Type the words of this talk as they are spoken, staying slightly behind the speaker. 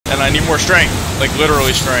and I need more strength, like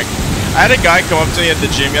literally strength. I had a guy come up to me at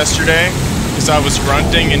the gym yesterday because I was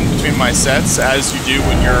grunting in between my sets, as you do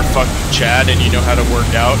when you're a fucking Chad and you know how to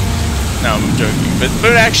work out. No, I'm joking,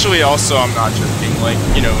 but actually also I'm not joking. Like,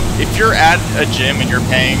 you know, if you're at a gym and you're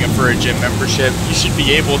paying for a gym membership, you should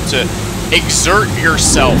be able to exert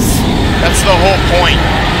yourself. That's the whole point.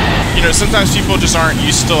 You know, sometimes people just aren't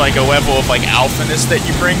used to like a level of like alphaness that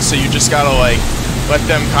you bring, so you just gotta like let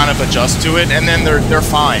them kind of adjust to it, and then they're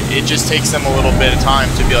fine. It just takes them a little bit of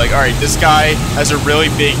time to be like, all right, this guy has a really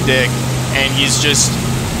big dick, and he's just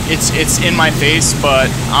it's in my face, but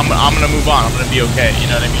I'm gonna move on. I'm gonna be okay. You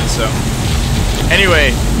know what I mean? So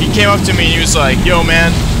anyway, he came up to me and he was like, yo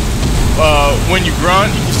man, when you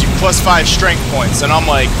grunt, it gives you +5 strength points. And I'm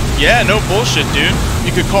like, yeah, no bullshit, dude.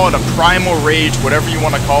 You could call it a primal rage, whatever you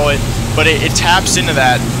want to call it, but it taps into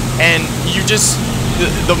that, and you just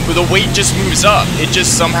the weight just moves up. It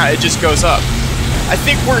just goes up. I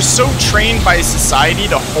think we're so trained by society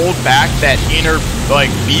to hold back that inner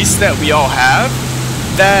like beast that we all have,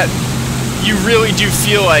 that you really do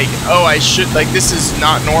feel like, oh, I should, like, this is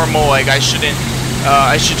not normal, like I shouldn't,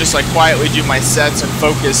 I should just like quietly do my sets and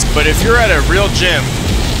focus. But if you're at a real gym,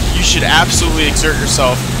 you should absolutely exert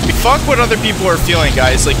yourself. Fuck what other people are feeling,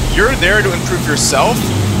 guys. Like, you're there to improve yourself.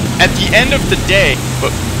 At the end of the day,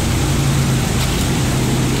 but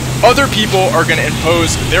other people are going to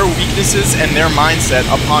impose their weaknesses and their mindset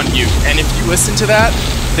upon you. And if you listen to that,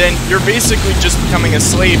 then you're basically just becoming a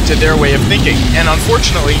slave to their way of thinking. And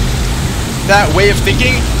unfortunately, that way of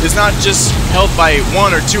thinking is not just held by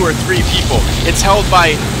 1 or 2 or 3 people. It's held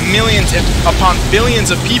by millions upon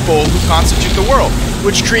billions of people who constitute the world,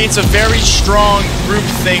 which creates a very strong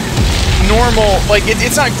groupthink, normal, like,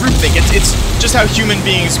 it's not groupthink, it's just how human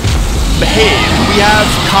beings behave. We have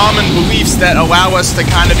common beliefs that allow us to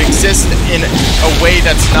kind of exist in a way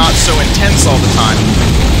that's not so intense all the time.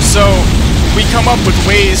 So we come up with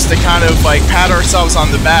ways to kind of like pat ourselves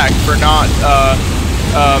on the back for not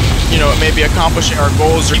you know, maybe accomplishing our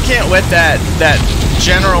goals. You can't let that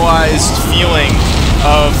generalized feeling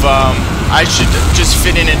of I should just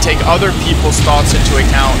fit in and take other people's thoughts into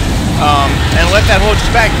account and let that hold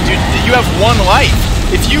you back. Dude, you have one life.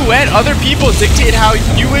 If you let other people dictate how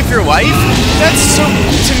you live your life, that's so,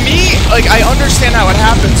 to me, like, I understand how it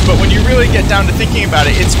happens, but when you really get down to thinking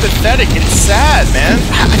about it, it's pathetic, it's sad, man.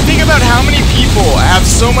 I think about how many people have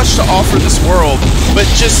so much to offer this world, but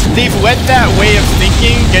just, they've let that way of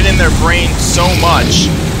thinking get in their brain so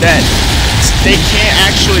much that they can't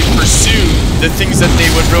actually pursue the things that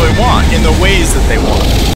they would really want in the ways that they want.